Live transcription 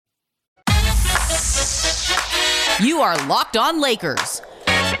You are Locked On Lakers,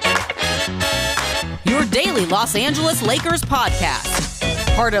 your daily Los Angeles Lakers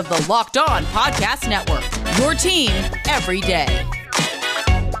podcast. Part of the Locked On Podcast Network, your team every day.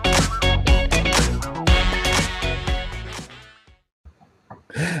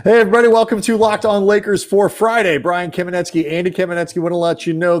 Hey, everybody. Welcome to Locked On Lakers for Friday. Brian Kamenetsky, Andy Kamenetsky want to let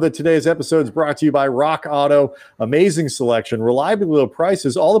you know that today's episode is brought to you by Rock Auto. Amazing selection, reliably low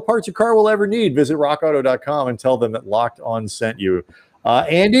prices, all the parts your car will ever need. Visit rockauto.com and tell them that Locked On sent you.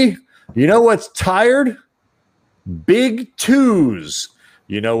 Andy, you know what's tired? Big twos.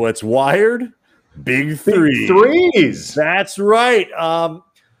 You know what's wired? Big threes. Big threes. That's right.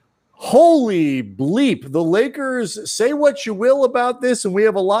 Holy bleep. The Lakers, say what you will about this, and we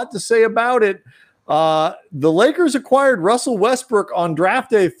have a lot to say about it. The Lakers acquired Russell Westbrook on draft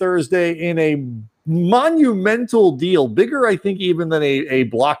day Thursday in a monumental deal, bigger, I think, even than a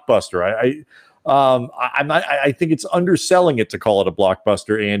blockbuster. I think it's underselling it to call it a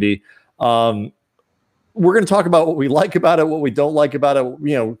blockbuster, Andy. We're going to talk about what we like about it, what we don't like about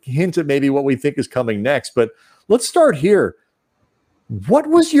it, hint at maybe what we think is coming next. But let's start here. What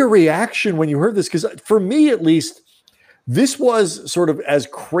was your reaction when you heard this? Because for me, at least, this was sort of as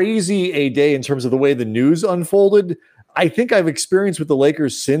crazy a day in terms of the way the news unfolded I think I've experienced with the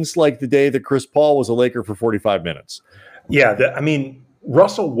Lakers since like the day that Chris Paul was a Laker for 45 minutes. Yeah,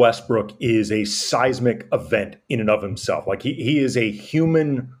 Russell Westbrook is a seismic event in and of himself. Like he is a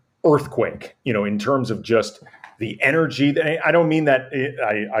human earthquake, in terms of just the energy. I don't mean that.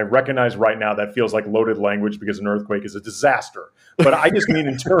 I recognize right now that feels like loaded language because an earthquake is a disaster. But I just mean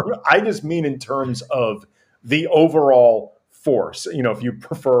in terms of the overall force. If you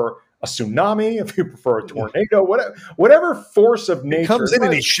prefer a tsunami, if you prefer a tornado, whatever force of nature comes in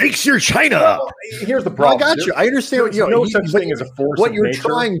and he shakes your china. Well, here's the problem. I got you. I understand. There's no such thing as a force. What you're nature.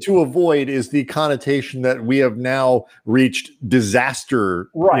 trying to avoid is the connotation that we have now reached disaster.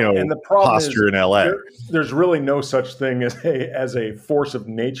 Right, and the problem posture is in LA. There's really no such thing as a force of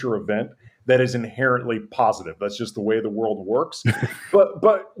nature event that is inherently positive. That's just the way the world works. But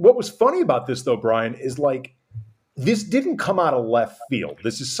what was funny about this, though, Brian, is like, this didn't come out of left field.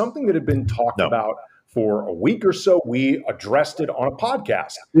 This is something that had been talked about for a week or so. We addressed it on a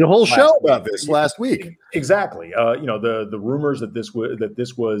podcast. The whole show about this last week. Exactly. The rumors that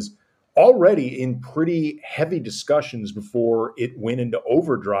this was already in pretty heavy discussions before it went into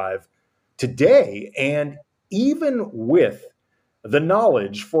overdrive today. And even with the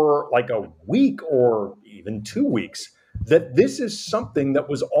knowledge for like a week or even 2 weeks that this is something that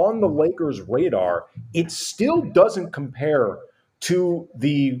was on the Lakers' radar, it still doesn't compare to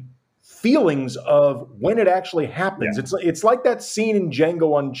the feelings of when it actually happens. Yeah. It's like that scene in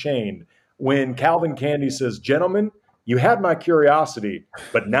Django Unchained when Calvin Candy says, "Gentlemen, you had my curiosity,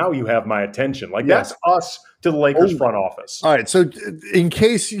 but now you have my attention." Like that's us to the Lakers front office. All right. So in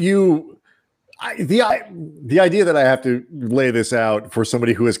case the idea that I have to lay this out for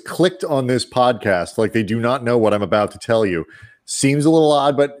somebody who has clicked on this podcast, like they do not know what I'm about to tell you, seems a little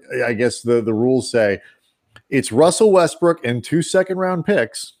odd, but I guess the rules say it's Russell Westbrook and 2 second-round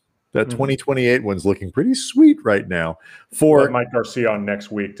picks. That 2028 one's looking pretty sweet right now. For Mike Garcia on next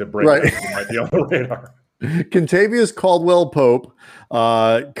week to break that might be on the radar. Contavious Caldwell-Pope,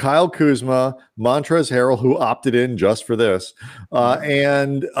 Kyle Kuzma, Montrezl Harrell, who opted in just for this,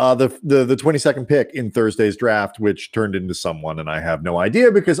 and the 22nd pick in Thursday's draft, which turned into someone, and I have no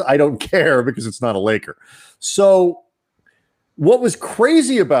idea because I don't care because it's not a Laker. So what was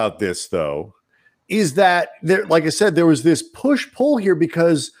crazy about this, though, is that, like I said, there was this push-pull here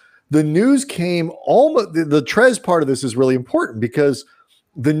because the news came almost – the Trez part of this is really important because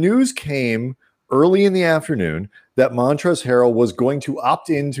the news came – early in the afternoon that Montrezl Harrell was going to opt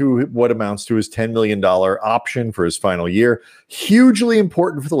into what amounts to his $10 million option for his final year. Hugely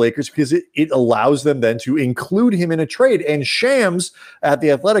important for the Lakers because it allows them then to include him in a trade. And Shams at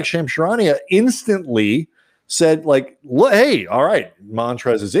The Athletic, Shams Charania, instantly said, like, hey, all right,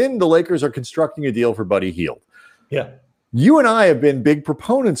 Montrez is in. The Lakers are constructing a deal for Buddy Hield. Yeah. You and I have been big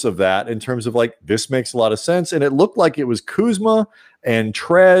proponents of that in terms of like, this makes a lot of sense. And it looked like it was Kuzma and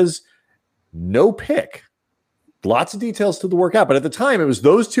Trez. No pick. Lots of details to the workout. But at the time, it was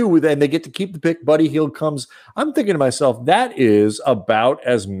those two, and they get to keep the pick. Buddy Hield comes. I'm thinking to myself, that is about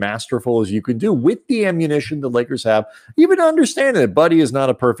as masterful as you can do with the ammunition the Lakers have, even understanding that Buddy is not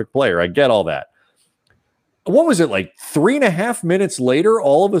a perfect player. I get all that. What was it, like 3.5 minutes later,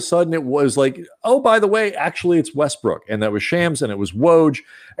 all of a sudden it was like, oh, by the way, actually it's Westbrook. And that was Shams, and it was Woj.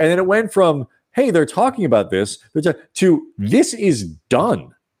 And then it went from, hey, they're talking about this, to this is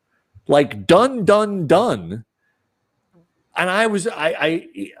done. Like done.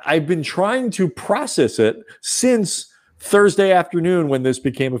 and I've been trying to process it since Thursday afternoon when this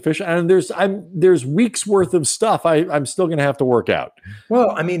became official, and there's weeks worth of stuff I'm still going to have to work out.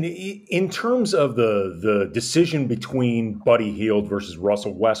 Well, I mean, in terms of the decision between Buddy Hield versus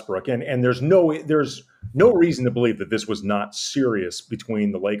Russell Westbrook, and there's no reason to believe that this was not serious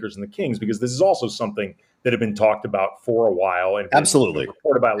between the Lakers and the Kings, because this is also something that had been talked about for a while and absolutely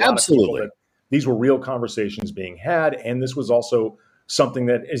reported by a lot absolutely of people that these were real conversations being had, and this was also something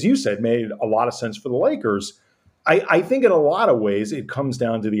that, as you said, made a lot of sense for the Lakers. I think in a lot of ways it comes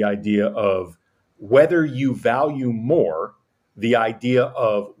down to the idea of whether you value more the idea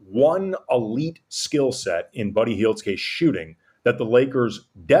of one elite skill set, in Buddy Hield's case, shooting, that the Lakers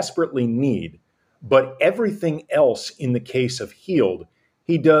desperately need, but everything else in the case of Hield,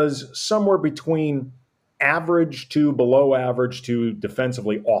 he does somewhere between average to below average to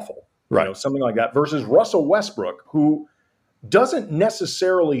defensively awful, right? Something like that, versus Russell Westbrook, who doesn't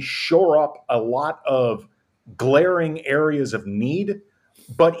necessarily shore up a lot of glaring areas of need,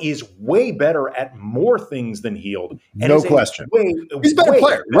 but is way better at more things than Hield. No question. He's a better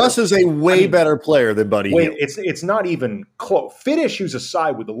player. Russ is a way better player than Buddy Hield. It's not even close. Fit issues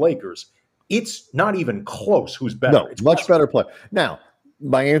aside with the Lakers, it's not even close who's better. No, it's much better player. Now,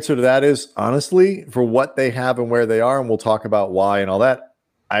 my answer to that is, honestly, for what they have and where they are, and we'll talk about why and all that,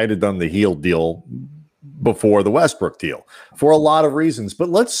 I had done the Hield deal before the Westbrook deal for a lot of reasons. But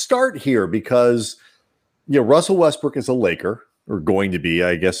let's start here because Russell Westbrook is a Laker, or going to be,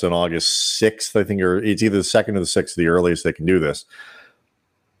 I guess, on August 6th. I think it's either the 2nd or the 6th, the earliest they can do this.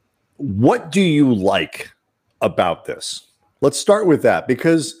 What do you like about this? Let's start with that,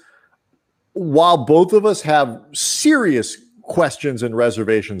 because while both of us have serious questions and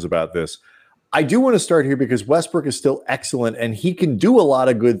reservations about this, I do want to start here because Westbrook is still excellent and he can do a lot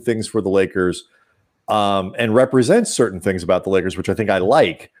of good things for the Lakers and represents certain things about the Lakers, which I think I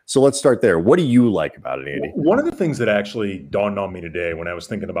like. So let's start there. What do you like about it, Andy? One of the things that actually dawned on me today when I was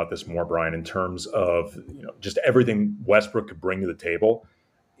thinking about this more, Brian, in terms of just everything Westbrook could bring to the table,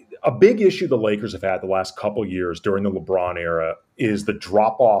 a big issue the Lakers have had the last couple years during the LeBron era is the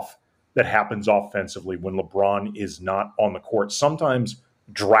drop-off that happens offensively when LeBron is not on the court, sometimes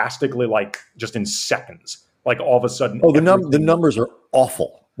drastically, like just in seconds, like all of a sudden. Oh, the numbers are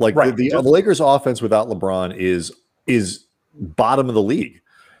awful. Like right. the Lakers offense without LeBron is bottom of the league.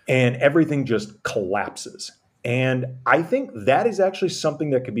 And everything just collapses. And I think that is actually something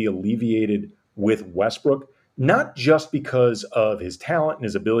that could be alleviated with Westbrook, not just because of his talent and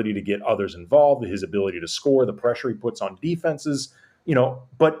his ability to get others involved, his ability to score, the pressure he puts on defenses,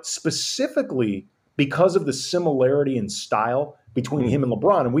 but specifically because of the similarity in style between him and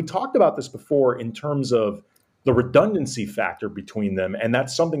LeBron. And we talked about this before in terms of the redundancy factor between them. And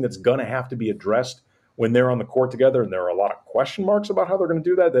that's something that's going to have to be addressed when they're on the court together. And there are a lot of question marks about how they're going to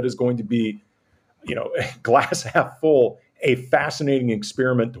do that. That is going to be, glass half full, a fascinating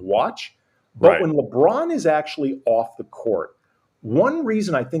experiment to watch. But when LeBron is actually off the court, one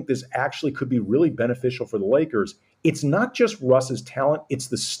reason I think this actually could be really beneficial for the Lakers, it's not just Russ's talent, it's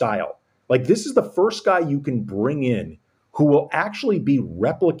the style. Like, this is the first guy you can bring in who will actually be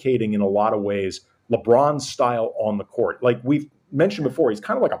replicating in a lot of ways LeBron's style on the court. Like we've mentioned before, he's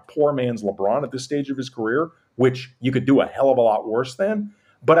kind of like a poor man's LeBron at this stage of his career, which you could do a hell of a lot worse than.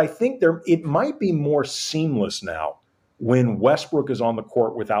 But I think it might be more seamless now when Westbrook is on the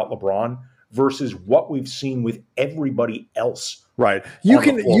court without LeBron versus what we've seen with everybody else. Right. You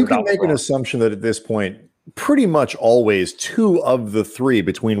can make LeBron. An assumption that at this point, pretty much always two of the three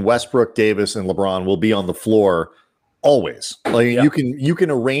between Westbrook, Davis, and LeBron will be on the floor always. Like you can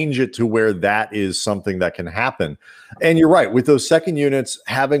arrange it to where that is something that can happen. And you're right, with those second units,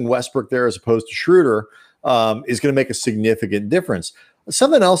 having Westbrook there as opposed to Schroeder is going to make a significant difference.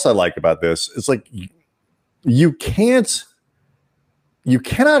 Something else I like about this is like you cannot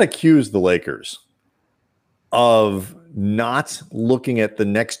accuse the Lakers of not looking at the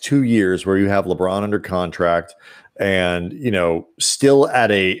next 2 years where you have LeBron under contract and still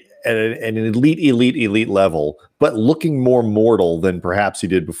at an elite level, but looking more mortal than perhaps he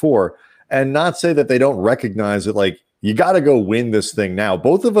did before, and not say that they don't recognize it. Like, you got to go win this thing now.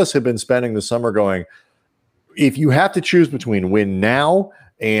 Both of us have been spending the summer going, if you have to choose between win now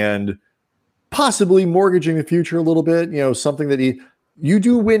and possibly mortgaging the future a little bit, something that you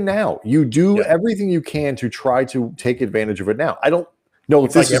do win now. You do everything you can to try to take advantage of it now. I don't know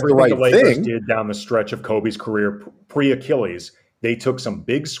if this is the right thing. Did down the stretch of Kobe's career pre-Achilles. They took some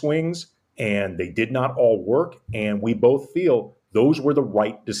big swings and they did not all work. And we both feel those were the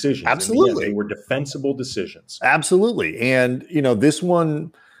right decisions. Absolutely. They were defensible decisions. Absolutely. And, this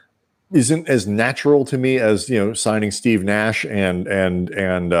one, isn't as natural to me as, signing Steve Nash and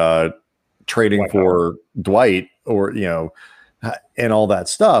trading for Dwight, or, and all that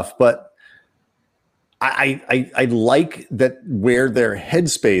stuff. But I like that where their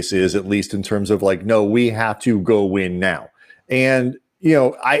headspace is, at least in terms of like, no, we have to go win now. And,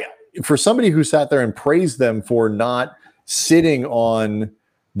 for somebody who sat there and praised them for not sitting on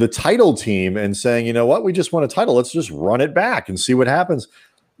the title team and saying, you know what, we just won a title, let's just run it back and see what happens.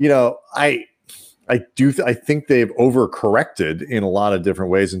 I think they've overcorrected in a lot of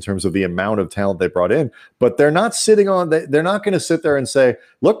different ways in terms of the amount of talent they brought in, but they're not sitting on, they're not going to sit there and say,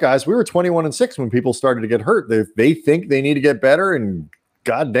 look, guys, we were 21-6 when people started to get hurt. They think they need to get better, and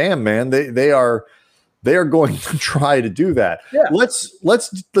goddamn, man, they are going to try to do that. Yeah. Let's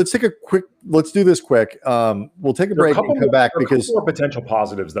take let's do this quick. We'll take a break and come back, because more potential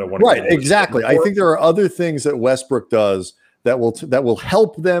positives that I want to right, exactly. I think there are other things that Westbrook does that will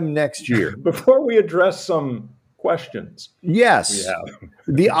help them next year. Before we address some questions. Yes.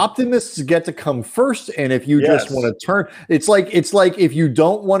 The optimists get to come first, and if you just want to turn, it's like if you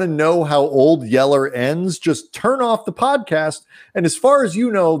don't want to know how Old Yeller ends, just turn off the podcast. And as far as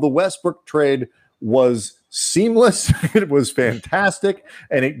you know, the Westbrook trade was seamless. It was fantastic,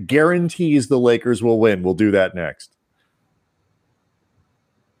 and it guarantees the Lakers will win. We'll do that next.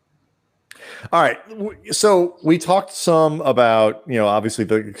 All right. So we talked some about, obviously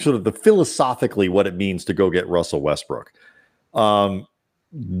the sort of the philosophically what it means to go get Russell Westbrook.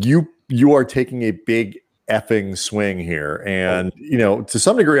 You are taking a big effing swing here. And, to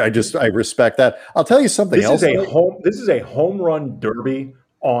some degree, I respect that. I'll tell you something else. This is a home run derby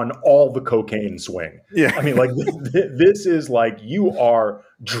on all the cocaine swing. Yeah. I mean, like, this is like you are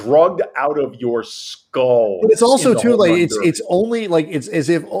drugged out of your skull. But it's also too like it's only like it's as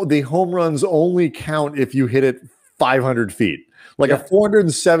if the home runs only count if you hit it 500 feet. Like a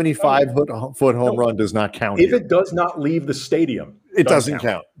 475 foot home run does not count. If it does not leave the stadium, it doesn't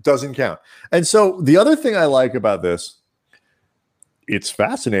count. Doesn't count. And so the other thing I like about this, it's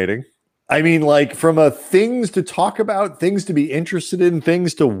fascinating. I mean, like, from a things to talk about, things to be interested in,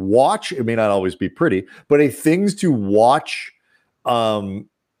 things to watch. It may not always be pretty, but a things to watch, whatever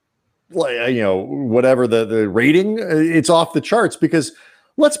the rating, it's off the charts, because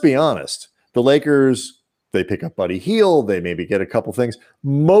let's be honest, the Lakers, they pick up Buddy Hield, they maybe get a couple things.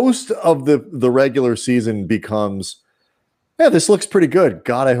 Most of the regular season becomes, this looks pretty good.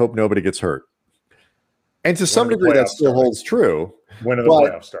 God, I hope nobody gets hurt. And to some degree, that still holds true. When are the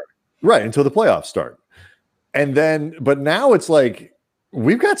playoffs start? Right, until the playoffs start. And then, but now it's like,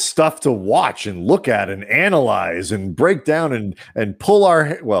 we've got stuff to watch and look at and analyze and break down and pull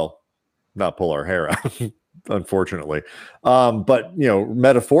our, not pull our hair out, unfortunately. But,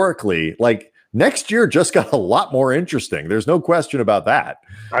 metaphorically, like, next year just got a lot more interesting. There's no question about that.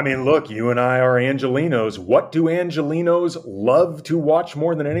 I mean, look, you and I are Angelinos. What do Angelinos love to watch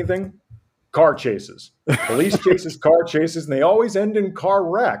more than anything? Car chases. Police chases, car chases, and they always end in car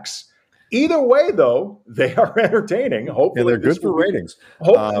wrecks. Either way, though, they are entertaining. Hopefully, they're good for ratings.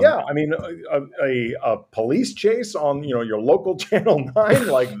 I mean, a police chase on your local Channel 9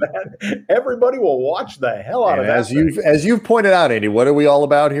 like that, everybody will watch the hell out of that. As you've pointed out, Andy, what are we all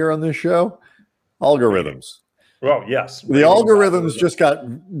about here on this show? Algorithms. Well, yes. The algorithms just got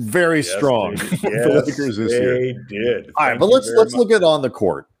very strong for the Lakers this year. They did. All right, but let's look at on the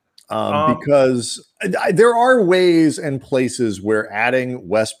court. Because there are ways and places where adding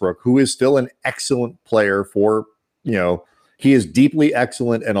Westbrook, who is still an excellent player for, he is deeply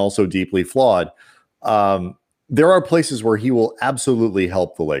excellent and also deeply flawed. There are places where he will absolutely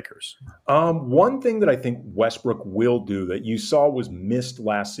help the Lakers. One thing that I think Westbrook will do that you saw was missed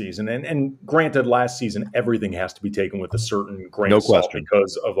last season, and granted, last season, everything has to be taken with a certain grain of salt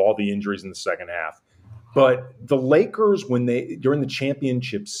because of all the injuries in the second half. But the Lakers, during the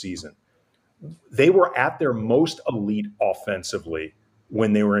championship season, they were at their most elite offensively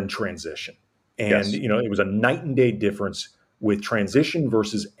when they were in transition. And, it was a night and day difference with transition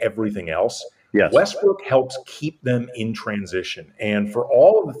versus everything else. Yes. Westbrook helps keep them in transition. And for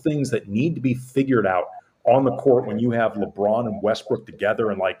all of the things that need to be figured out on the court when you have LeBron and Westbrook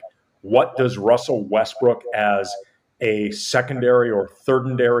together, and like, what does Russell Westbrook as a secondary or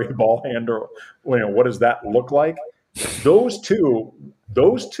thirdary ball handler, what does that look like? Those two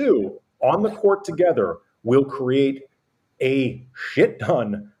on the court together will create a shit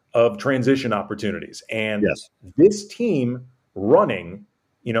ton of transition opportunities. And this team running,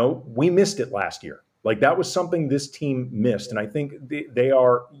 we missed it last year. Like, that was something this team missed. And I think they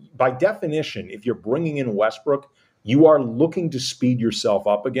are, by definition, if you're bringing in Westbrook, you are looking to speed yourself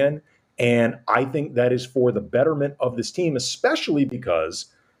up again. And I think that is for the betterment of this team, especially because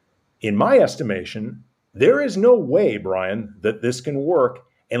in my estimation, there is no way, Brian, that this can work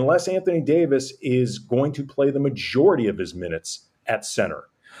unless Anthony Davis is going to play the majority of his minutes at center.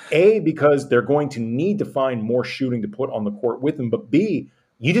 A, because they're going to need to find more shooting to put on the court with him, but B,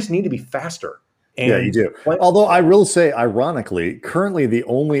 you just need to be faster. And yeah, you do. Although I will say, ironically, currently the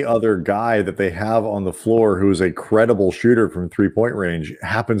only other guy that they have on the floor who is a credible shooter from 3-point range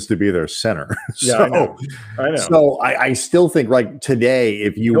happens to be their center. Yeah, So, I know. So I still think, like today,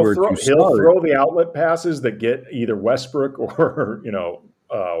 if you he'll were throw, to he'll start, throw the outlet passes that get either Westbrook or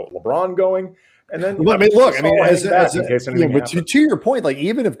LeBron going. And then, I mean, look, I mean, but to your point, like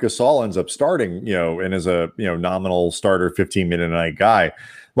even if Gasol ends up starting, and as a nominal starter, 15-minute a night guy,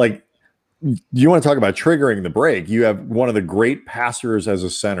 like you want to talk about triggering the break. You have one of the great passers as a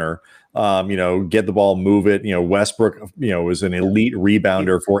center. Get the ball, move it. Westbrook, is an elite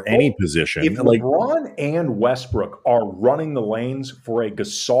rebounder for any position. If LeBron and Westbrook are running the lanes for a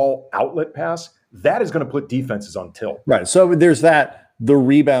Gasol outlet pass, that is going to put defenses on tilt. Right. So there's that. The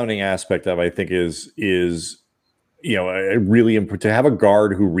rebounding aspect of, I think, is really important. To have a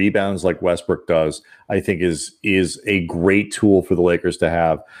guard who rebounds like Westbrook does, I think is a great tool for the Lakers to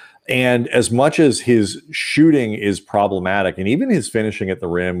have. And as much as his shooting is problematic, and even his finishing at the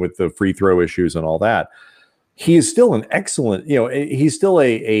rim with the free throw issues and all that, he is still an excellent. He's still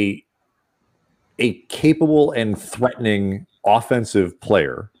a capable and threatening offensive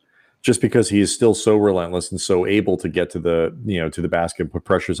player. Just because he is still so relentless and so able to get to the basket and put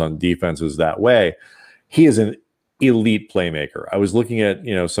pressures on defenses that way, he is an elite playmaker. I was looking at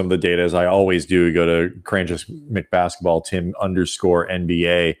some of the data, as I always do. You go to Cranchis McBasketball,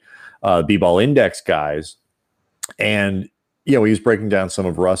 Tim_NBA, B-Ball Index guys, and he was breaking down some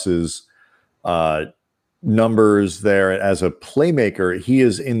of Russ's numbers there as a playmaker. He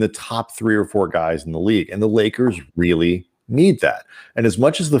is in the top 3 or 4 guys in the league, and the Lakers really need that. And as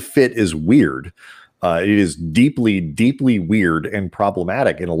much as the fit is weird, it is deeply, deeply weird and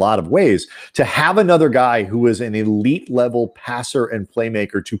problematic in a lot of ways. To have another guy who is an elite level passer and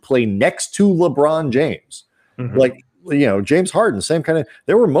playmaker to play next to LeBron James, like James Harden, same kind of.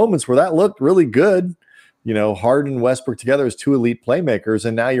 There were moments where that looked really good. Harden and Westbrook together as 2 elite playmakers,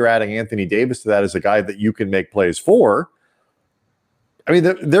 and now you're adding Anthony Davis to that as a guy that you can make plays for. I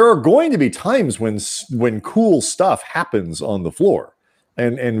mean, there are going to be times when cool stuff happens on the floor,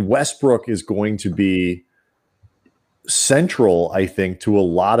 and Westbrook is going to be central, I think, to a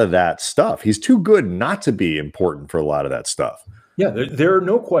lot of that stuff. He's too good not to be important for a lot of that stuff. Yeah, there are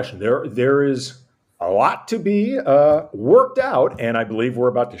no question. There is a lot to be worked out, and I believe we're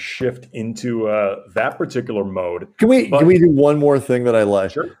about to shift into that particular mode. Can we do one more thing that I like?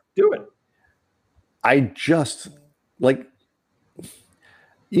 Sure, do it. I just like.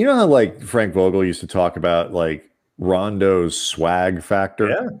 How like Frank Vogel used to talk about like Rondo's swag factor?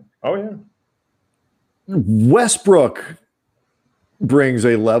 Yeah. Oh, yeah. Westbrook brings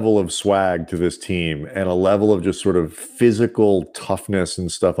a level of swag to this team and a level of just sort of physical toughness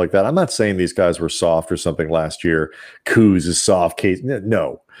and stuff like that. I'm not saying these guys were soft or something last year. Kuz is soft. Case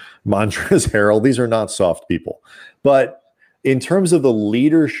no. Montrezl Harrell, these are not soft people. But in terms of the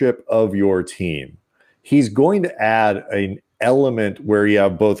leadership of your team, he's going to add an element where you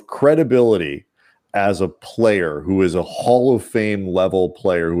have both credibility as a player who is a Hall of Fame level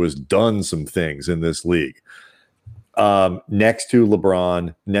player who has done some things in this league, next to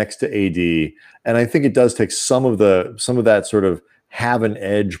LeBron, next to AD, and I think it does take some of that sort of have an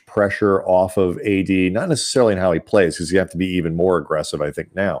edge pressure off of AD, not necessarily in how he plays, because you have to be even more aggressive, I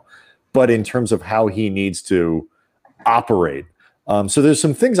think, now, but in terms of how he needs to operate. So there's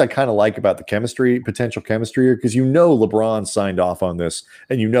some things I kind of like about the potential chemistry here, because LeBron signed off on this,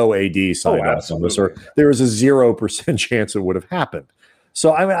 and AD signed off on this, or there was a 0% chance it would have happened.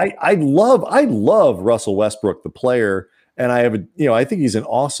 So I love Russell Westbrook, the player, and I think he's an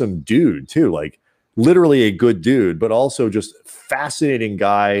awesome dude too, like literally a good dude, but also just fascinating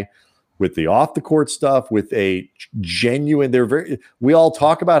guy with the off the court stuff, with a genuine. We all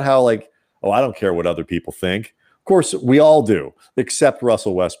talk about how like, oh, I don't care what other people think. Of course, we all do, except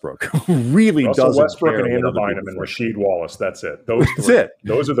Russell Westbrook, who really doesn't care. Westbrook and Andrew Bynum and Rasheed Wallace. That's it. That's it.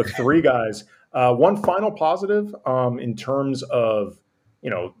 Those are the 3 guys. One final positive in terms of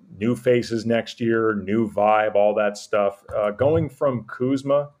new faces next year, new vibe, all that stuff. Going from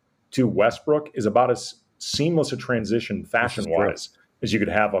Kuzma to Westbrook is about as seamless a transition fashion-wise as you could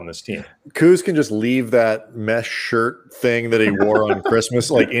have on this team. Kuz can just leave that mesh shirt thing that he wore on Christmas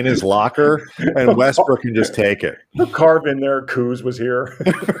like in his locker, and Westbrook can just take it. Carve in there, Kuz was here.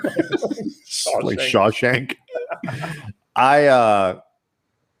 Like Shawshank. I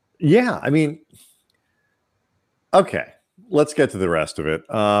mean, okay, let's get to the rest of it.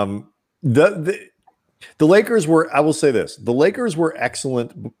 The Lakers were, I will say this, the Lakers were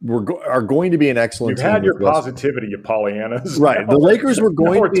excellent, are going to be an excellent You've team. had your positivity, you Pollyannas. Right. The Lakers were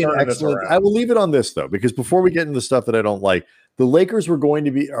going to be an excellent, around. I will leave it on this though, because before we get into the stuff that I don't like, the Lakers are going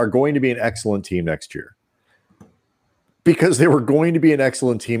to be an excellent team next year. Because they were going to be an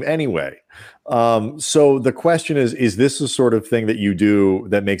excellent team anyway. So the question is this the sort of thing that you do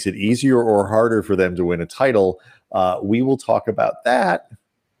that makes it easier or harder for them to win a title? We will talk about that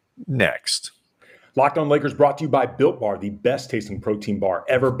next. Locked On Lakers brought to you by Built Bar, the best tasting protein bar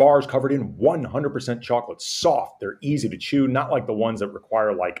ever. Bars covered in 100% chocolate, soft. They're easy to chew, not like the ones that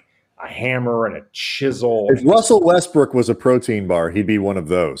require like a hammer and a chisel. If Russell Westbrook was a protein bar, he'd be one of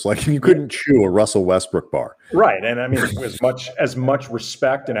those. Like you couldn't chew a Russell Westbrook bar. Right. And I mean, as much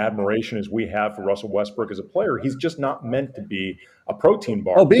respect and admiration as we have for Russell Westbrook as a player, he's just not meant to be a protein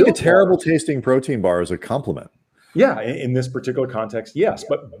bar. Oh, being a terrible tasting protein bar is a compliment. Yeah, in this particular context, yes.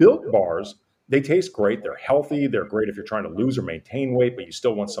 But Built Bars, they taste great. They're healthy. They're great if you're trying to lose or maintain weight, but you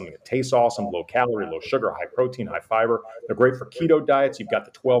still want something that tastes awesome, low calorie, low sugar, high protein, high fiber. They're great for keto diets. You've got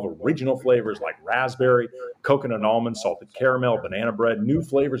the 12 original flavors like raspberry, coconut almond, salted caramel, banana bread, new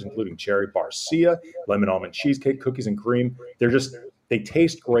flavors including cherry barcia, lemon almond cheesecake, cookies and cream. They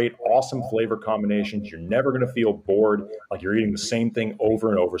taste great, awesome flavor combinations. You're never going to feel bored like you're eating the same thing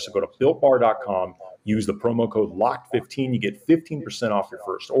over and over. So go to BuiltBar.com. Use the promo code LOCKED15. You get 15% off your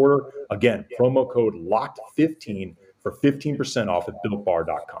first order. Again, promo code LOCKED15 for 15% off at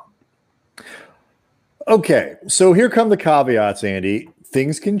BuiltBar.com. Okay, so here come the caveats, Andy.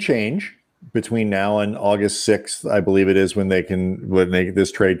 Things can change between now and August 6th, I believe it is, when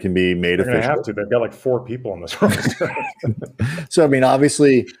this trade can be made official. They have to. They've got like 4 people on this roster. So, I mean,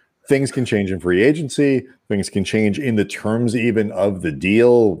 obviously, things can change in free agency. Things can change in the terms even of the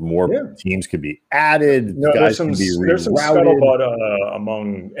deal. More teams could be added. Guys can be rerouted. There's some scuttlebutt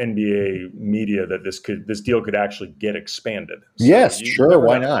among NBA media that this deal could actually get expanded. So yes, sure.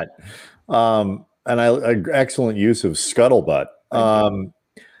 Why not? And excellent use of scuttlebutt.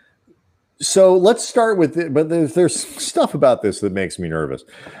 So let's start with it, but there's stuff about this that makes me nervous.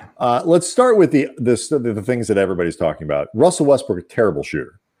 Let's start with the things that everybody's talking about. Russell Westbrook, a terrible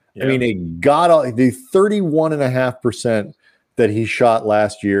shooter. Yeah. I mean, the 31.5% that he shot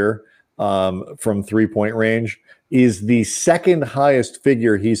last year from 3-point range is the second highest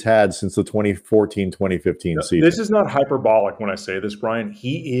figure he's had since the 2014-2015 season. This is not hyperbolic when I say this, Brian.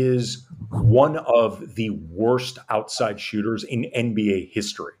 He is one of the worst outside shooters in NBA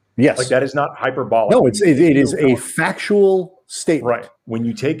history. Yes. Like that is not hyperbolic. No, it is a factual statement. Right. When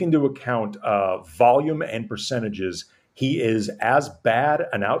you take into account volume and percentages, he is as bad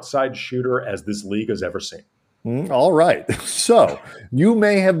an outside shooter as this league has ever seen. All right. So you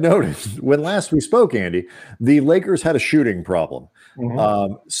may have noticed when last we spoke, Andy, the Lakers had a shooting problem.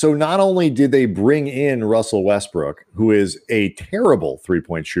 Mm-hmm. So not only did they bring in Russell Westbrook, who is a terrible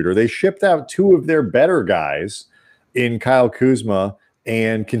 3-point shooter, they shipped out 2 of their better guys in Kyle Kuzma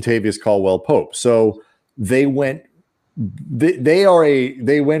and Kentavious Caldwell-Pope. So they went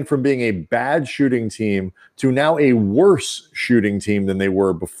from being a bad shooting team to now a worse shooting team than they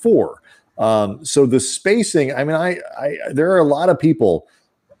were before. So the spacing, I mean, there are a lot of people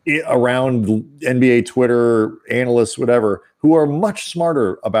around NBA Twitter, analysts, whatever, who are much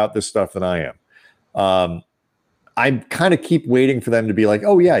smarter about this stuff than I am. I kind of keep waiting for them to be like,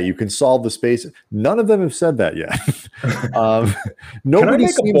 oh yeah, you can solve the space. None of them have said that yet. Nobody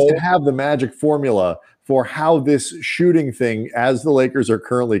seems to have the magic formula for how this shooting thing, as the Lakers are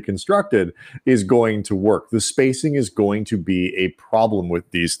currently constructed, is going to work. The spacing is going to be a problem with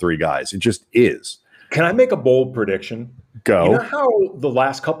these 3 guys. It just is. Can I make a bold prediction? Go. You know how the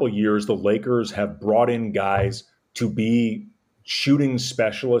last couple of years, the Lakers have brought in guys to be shooting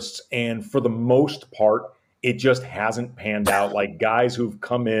specialists, and for the most part, it just hasn't panned out. Like guys who've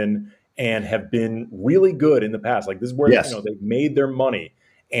come in and have been really good in the past. Like this is where they've made their money.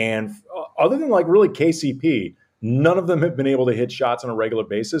 And other than like really KCP, none of them have been able to hit shots on a regular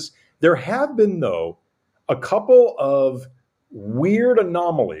basis. There have been, though, a couple of weird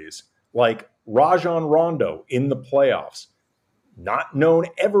anomalies like Rajon Rondo in the playoffs, not known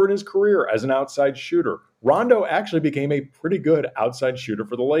ever in his career as an outside shooter. Rondo actually became a pretty good outside shooter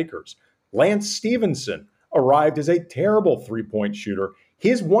for the Lakers. Lance Stevenson arrived as a terrible 3-point shooter.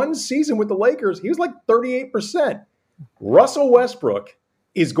 His one season with the Lakers, he was like 38%. Russell Westbrook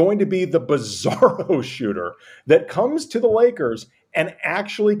is going to be the bizarro shooter that comes to the Lakers and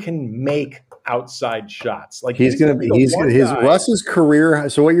actually can make outside shots. Like He's gonna be his Russ's career.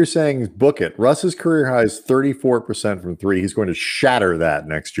 So what you're saying is book it. Russ's career high is 34% from three. He's going to shatter that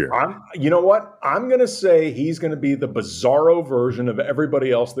next year. You know what? I'm going to say he's going to be the bizarro version of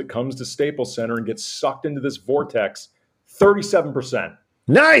everybody else that comes to Staples Center and gets sucked into this vortex. 37%.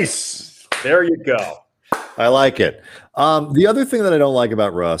 Nice. There you go. I like it. The other thing that I don't like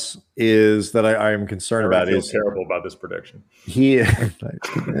about Russ is that I am concerned about is terrible about this prediction.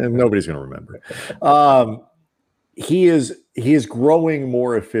 Nobody's going to remember. He is growing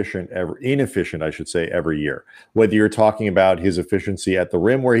more inefficient, I should say, every year. Whether you're talking about his efficiency at the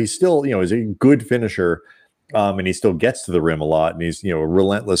rim, where he's still, is a good finisher, and he still gets to the rim a lot, and he's, a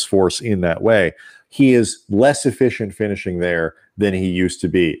relentless force in that way. He is less efficient finishing there than he used to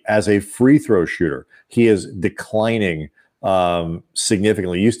be. As a free throw shooter, he is declining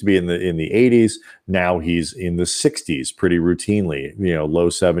significantly. He used to be in the 80s. Now he's in the 60s pretty routinely, low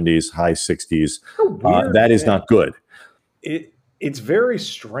 70s, high 60s. That is not good. It's very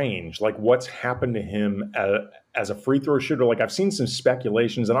strange, like what's happened to him as a free throw shooter. Like I've seen some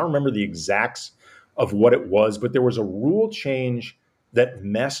speculations, and I don't remember the exacts of what it was, but there was a rule change that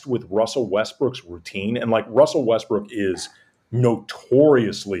messed with Russell Westbrook's routine. And like Russell Westbrook is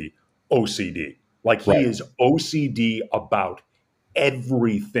notoriously OCD. Like he is OCD about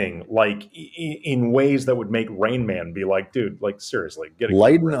everything, like in ways that would make Rain Man be like, dude, like seriously,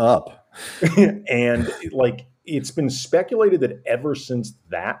 lighten up. And like, it's been speculated that ever since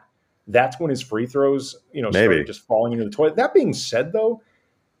that's when his free throws, started just falling into the toilet. That being said, though,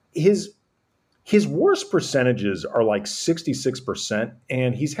 his worst percentages are like 66%,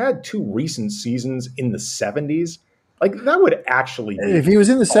 and he's had two recent seasons in the 70s. Like that would actually be, if he was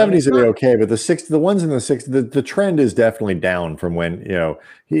in the 70s, it'd be okay. But the ones in the 60s, the trend is definitely down from when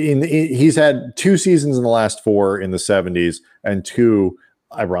he's had two seasons in the last four in the 70s, and two,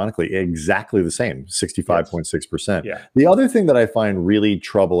 ironically, exactly the same, 65.6%. Yeah. The other thing that I find really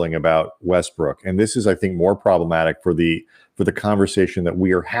troubling about Westbrook, and this is, I think, more problematic for the conversation that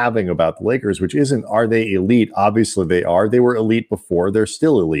we are having about the Lakers, which isn't, are they elite? Obviously they are. They were elite before. They're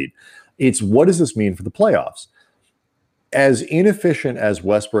still elite. It's, what does this mean for the playoffs? As inefficient as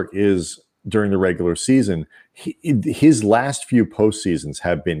Westbrook is during the regular season, his last few postseasons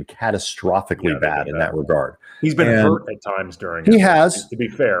have been catastrophically bad in that regard. He's been hurt at times during it. He has, to be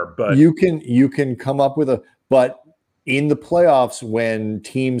fair, but you can come up with but in the playoffs when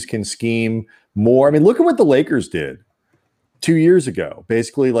teams can scheme more. I mean, look at what the Lakers did 2 years ago.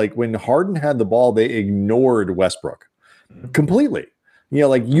 Basically, like when Harden had the ball, they ignored Westbrook completely.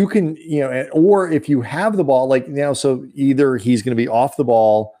 Like you can, or if you have the ball, like now, so either he's going to be off the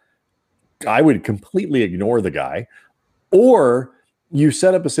ball, I would completely ignore the guy, or you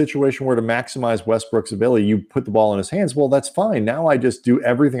set up a situation where to maximize Westbrook's ability, you put the ball in his hands. Well, that's fine. Now I just do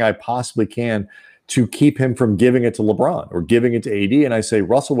everything I possibly can to keep him from giving it to LeBron or giving it to AD. And I say,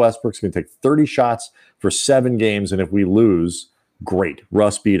 Russell Westbrook's going to take 30 shots for 7 games. And if we lose, great.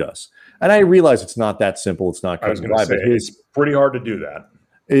 Russ beat us. And I realize it's not that simple. It's not. I was going to say, it's pretty hard to do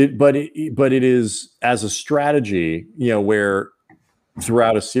that. But it is, as a strategy, where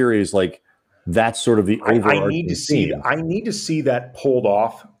throughout a series, like that's sort of the overarching I need to see that pulled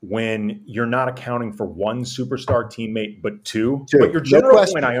off when you're not accounting for one superstar teammate, but two. But your general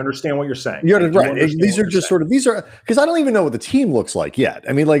point, I understand what you're saying. You're right. These are just sort of, because I don't even know what the team looks like yet.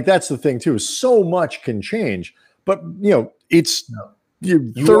 I mean, like that's the thing too. So much can change, but it's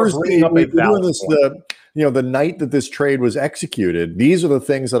Thursday. We're doing this the night that this trade was executed. These are the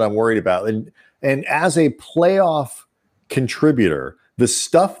things that I'm worried about. And as a playoff contributor, the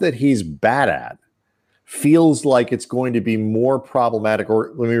stuff that he's bad at feels like it's going to be more problematic.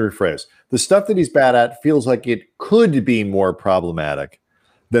 Or let me rephrase. The stuff that he's bad at feels like it could be more problematic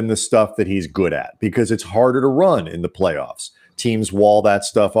than the stuff that he's good at, because it's harder to run in the playoffs. Teams wall that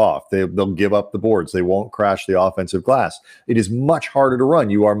stuff off. They'll give up the boards. They won't crash the offensive glass. It is much harder to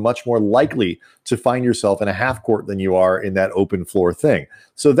run. You are much more likely to find yourself in a half court than you are in that open floor thing.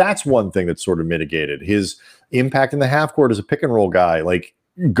 So that's one thing that's sort of mitigated. His impact in the half court as a pick and roll guy, like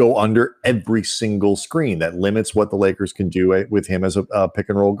go under every single screen. That limits what the Lakers can do with him as a pick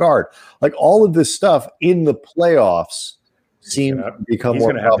and roll guard. Like all of this stuff in the playoffs seem to become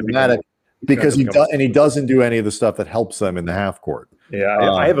more problematic. Because he doesn't do any of the stuff that helps them in the half court.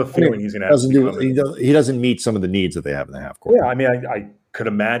 Yeah, I have a feeling he's going to he doesn't meet some of the needs that they have in the half court. Yeah, I mean, I could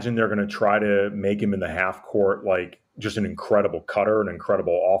imagine they're going to try to make him in the half court like just an incredible cutter, an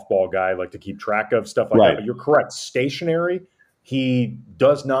incredible off-ball guy, like to keep track of stuff like that. But you're correct. Stationary, he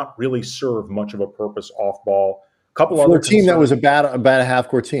does not really serve much of a purpose off-ball. For a team that was a bad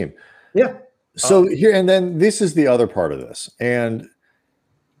half-court team. Yeah. So here, and then this is the other part of this, and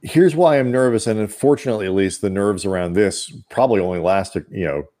here's why I'm nervous, and unfortunately, at least the nerves around this probably only last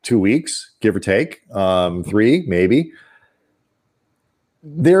 2 weeks, give or take, 3 maybe.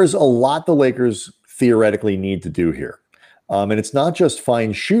 There's a lot the Lakers theoretically need to do here, and it's not just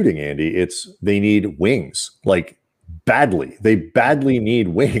fine shooting, Andy. It's they need wings, like badly. They badly need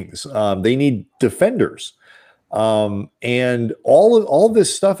wings. They need defenders, and all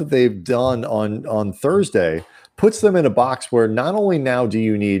this stuff that they've done on Thursday puts them in a box where not only now do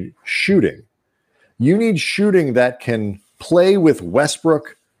you need shooting, you need shooting that can play with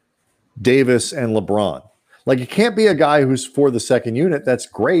Westbrook, Davis, and LeBron. Like, it can't be a guy who's for the second unit. That's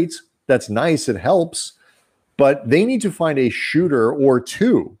great. That's nice. It helps. But they need to find a shooter or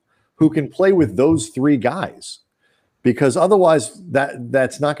two who can play with those three guys, because otherwise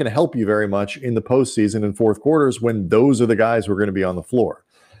that's not going to help you very much in the postseason and fourth quarters when those are the guys who are going to be on the floor.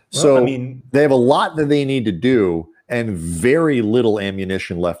 So I mean, they have a lot that they need to do and very little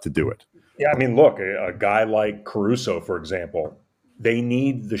ammunition left to do it. Yeah, I mean, look, a guy like Caruso, for example, they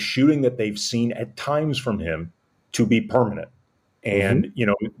need the shooting that they've seen at times from him to be permanent. And,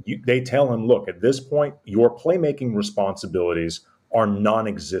 they tell him, look, at this point, your playmaking responsibilities are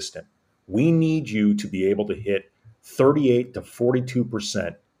non-existent. We need you to be able to hit 38 to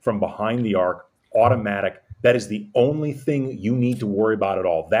 42% from behind the arc, automatic. That is the only thing you need to worry about at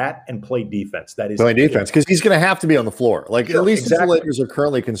all. That and play defense. That is play defense, because he's going to have to be on the floor. Like, sure, at least exactly. the Lakers are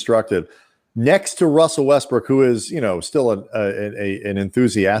currently constructed next to Russell Westbrook, who is, still an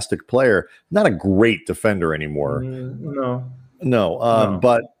enthusiastic player, not a great defender anymore. No.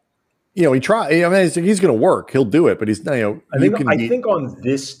 But he tried. I mean, he's going to work. He'll do it. But he's, I think on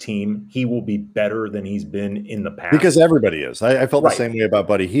this team he will be better than he's been in the past, because everybody is. I felt the same way about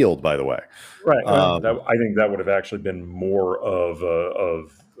Buddy Hield, by the way. Right. I think that would have actually been more of a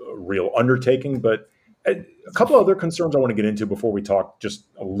real undertaking. But a couple other concerns I want to get into before we talk just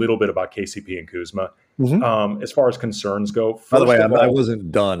a little bit about KCP and Kuzma. As far as concerns go. By the way, I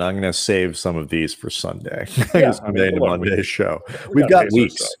wasn't done. I'm going to save some of these for Sunday. Monday's show. We've got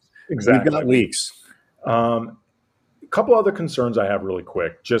weeks. Exactly. We've got weeks. A couple other concerns I have really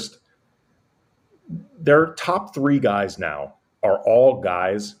quick. Just their top three guys now are all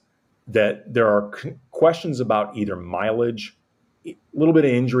guys that there are questions about either mileage, a little bit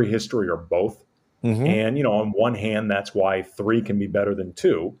of injury history, or both. And, on one hand, that's why 3 can be better than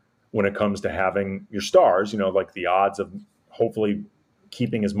 2 when it comes to having your stars, like the odds of hopefully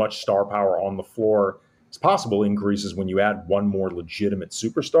keeping as much star power on the floor as possible increases when you add one more legitimate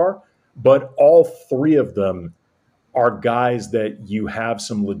superstar. But all 3 of them are guys that you have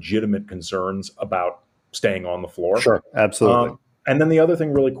some legitimate concerns about staying on the floor. Sure, absolutely. And then the other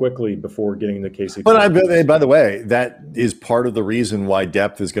thing really quickly before getting into KCP. But by the way, that is part of the reason why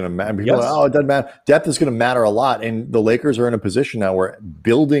depth is going to matter. People it doesn't matter. Depth is going to matter a lot. And the Lakers are in a position now where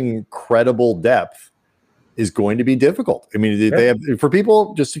building credible depth is going to be difficult. I mean, they have, for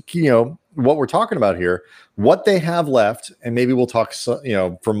people, just to, what we're talking about here, what they have left, and maybe we'll talk,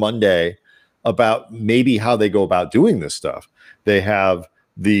 for Monday about maybe how they go about doing this stuff. They have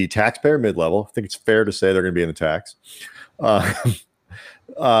the taxpayer mid-level. I think it's fair to say they're going to be in the tax.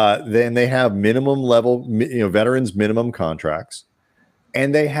 Then they have minimum level, veterans minimum contracts,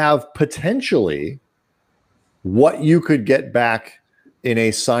 and they have potentially what you could get back in a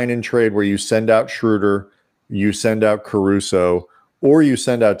sign and trade where you send out Schroeder, you send out Caruso, or you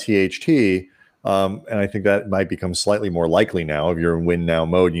send out THT. And I think that might become slightly more likely now. If you're in win now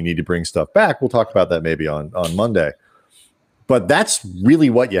mode, you need to bring stuff back. We'll talk about that maybe on Monday. But that's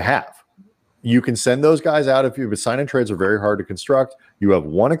really what you have. You can send those guys out if you sign and trades are very hard to construct. You have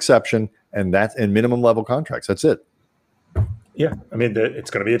one exception, and that's in minimum level contracts. That's it. Yeah, I mean,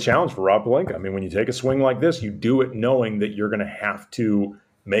 it's going to be a challenge for Rob Pelinka. I mean, when you take a swing like this, you do it knowing that you're going to have to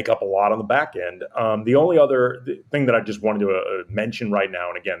make up a lot on the back end. The only other thing that I just wanted to mention right now,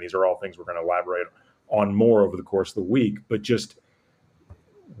 and again, these are all things we're going to elaborate on more over the course of the week, but just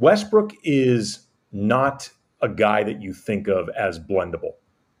Westbrook is not a guy that you think of as blendable.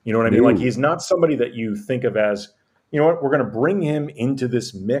 You know what I mean? Like, he's not somebody that you think of as, we're going to bring him into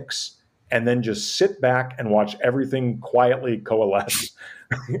this mix and then just sit back and watch everything quietly coalesce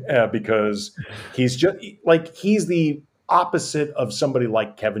because he's just like, he's the opposite of somebody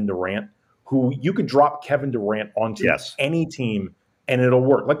like Kevin Durant, who you could drop Kevin Durant onto any team and it'll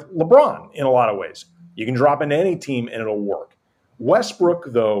work. Like LeBron in a lot of ways. You can drop into any team and it'll work. Westbrook,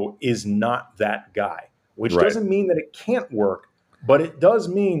 though, is not that guy, which doesn't mean that it can't work. But it does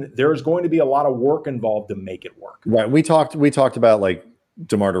mean there's going to be a lot of work involved to make it work. Right. We talked about, like,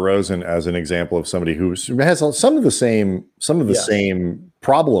 DeMar DeRozan as an example of somebody who has some of the same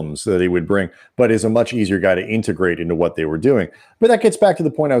problems that he would bring, but is a much easier guy to integrate into what they were doing. But that gets back to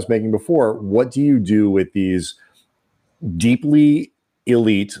the point I was making before. What do you do with these deeply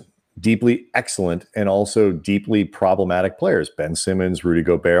elite, deeply excellent, and also deeply problematic players? Ben Simmons, Rudy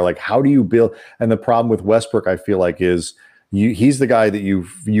Gobert. Like, how do you build? And the problem with Westbrook, I feel like, is he's the guy that you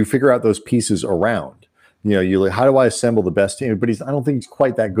figure out those pieces around. How do I assemble the best team? But I don't think he's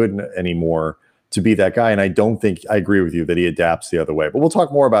quite that good anymore to be that guy. And I don't think I agree with you that he adapts the other way. But we'll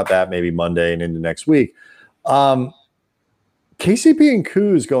talk more about that maybe Monday and into next week. KCP and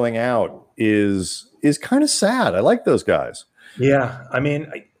Kuz going out is kind of sad. I like those guys. Yeah, I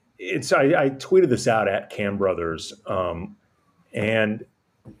mean, I tweeted this out at Cam Brothers, and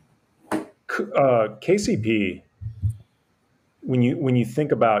KCP. When you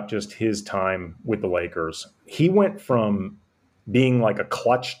think about just his time with the Lakers, he went from being like a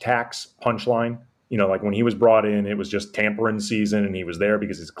clutch tax punchline. Like when he was brought in, it was just tampering season, and he was there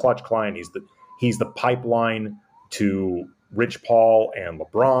because he's a clutch client. He's the pipeline to Rich Paul and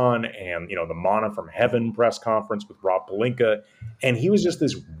LeBron, and the Manna from Heaven press conference with Rob Pelinka, and he was just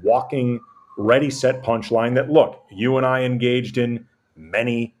this walking, ready, set punchline that, look, you and I engaged in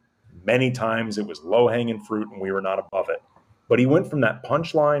many, many times. It was low hanging fruit, and we were not above it. But he went from that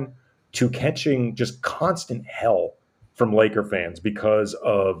punchline to catching just constant hell from Laker fans because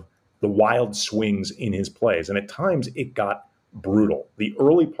of the wild swings in his plays. And at times it got brutal. The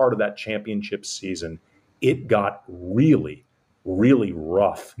early part of that championship season, it got really, really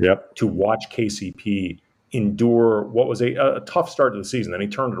rough to watch KCP endure what was a tough start to the season. Then he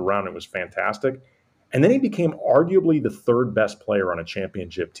turned it around. It was fantastic. And then he became arguably the third best player on a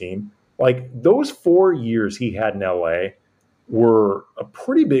championship team. Like, those 4 years he had in LA were a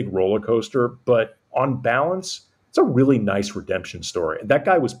pretty big roller coaster, but on balance, it's a really nice redemption story. That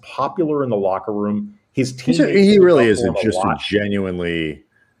guy was popular in the locker room. His team, he really is just a genuinely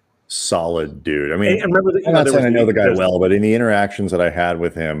solid dude. I mean, I'm not saying I know the guy well, but in the interactions that I had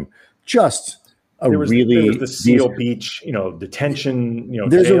with him, just there was the Seal Beach, detention,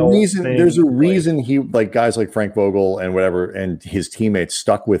 there's a reason. There's a reason he, like, guys like Frank Vogel and whatever, and his teammates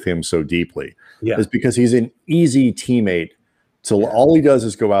stuck with him so deeply. Yeah, it's because he's an easy teammate. So all he does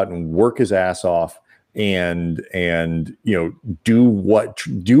is go out and work his ass off and do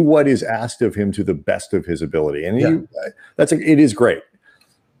what is asked of him to the best of his ability. And it is great.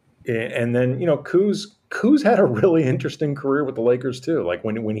 And then, Kuz had a really interesting career with the Lakers too. Like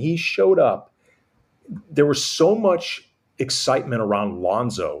when he showed up, there was so much excitement around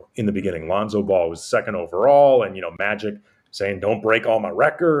Lonzo in the beginning. Lonzo Ball was second overall, and Magic saying, "Don't break all my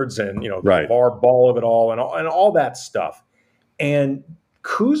records," and the LeVar Ball of it all, and all that stuff. And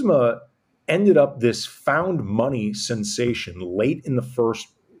Kuzma ended up this found money sensation late in the first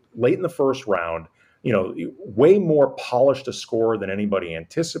round. Way more polished a scorer than anybody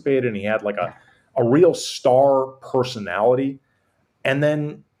anticipated, and he had like a real star personality. And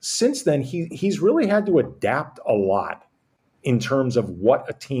then since then, he's really had to adapt a lot in terms of what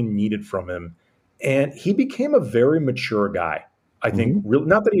a team needed from him, and he became a very mature guy. I think,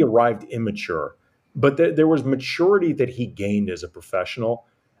 not that he arrived immature, but there was maturity that he gained as a professional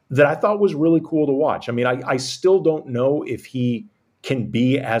that I thought was really cool to watch. I mean, I still don't know if he can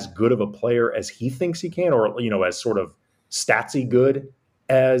be as good of a player as he thinks he can, or, as sort of statsy good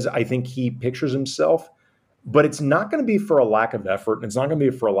as I think he pictures himself. But it's not going to be for a lack of effort, and it's not going to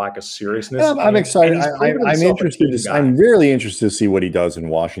be for a lack of seriousness. Yeah, I'm excited. I'm interested. I'm really interested to see what he does in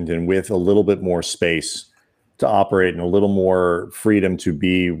Washington with a little bit more space to operate and a little more freedom to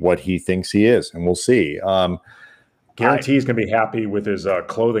be what he thinks he is, and we'll see. Guarantee he's going to be happy with his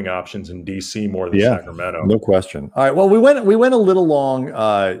clothing options in DC more than Sacramento. No question. All right. Well, we went a little long.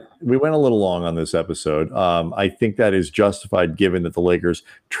 We went a little long on this episode. I think that is justified given that the Lakers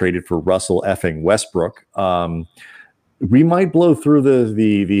traded for Russell effing Westbrook. We might blow through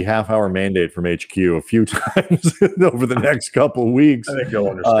the half-hour mandate from HQ a few times over the next couple of weeks. I think you'll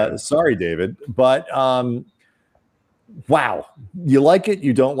understand. Sorry, David, but wow, you like it,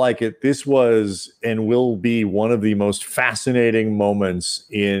 you don't like it. This was and will be one of the most fascinating moments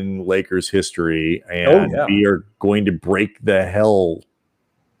in Lakers history, and we are going to break the hell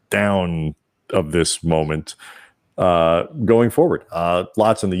down of this moment going forward.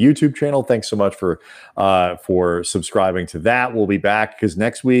 Lots on the YouTube channel. Thanks so much for subscribing to that. We'll be back because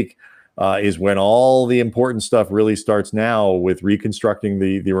next week is when all the important stuff really starts now with reconstructing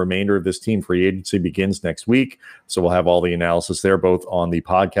the remainder of this team. Free agency begins next week. So we'll have all the analysis there, both on the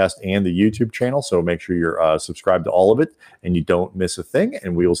podcast and the YouTube channel. So make sure you're subscribed to all of it and you don't miss a thing.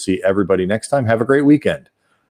 And we will see everybody next time. Have a great weekend.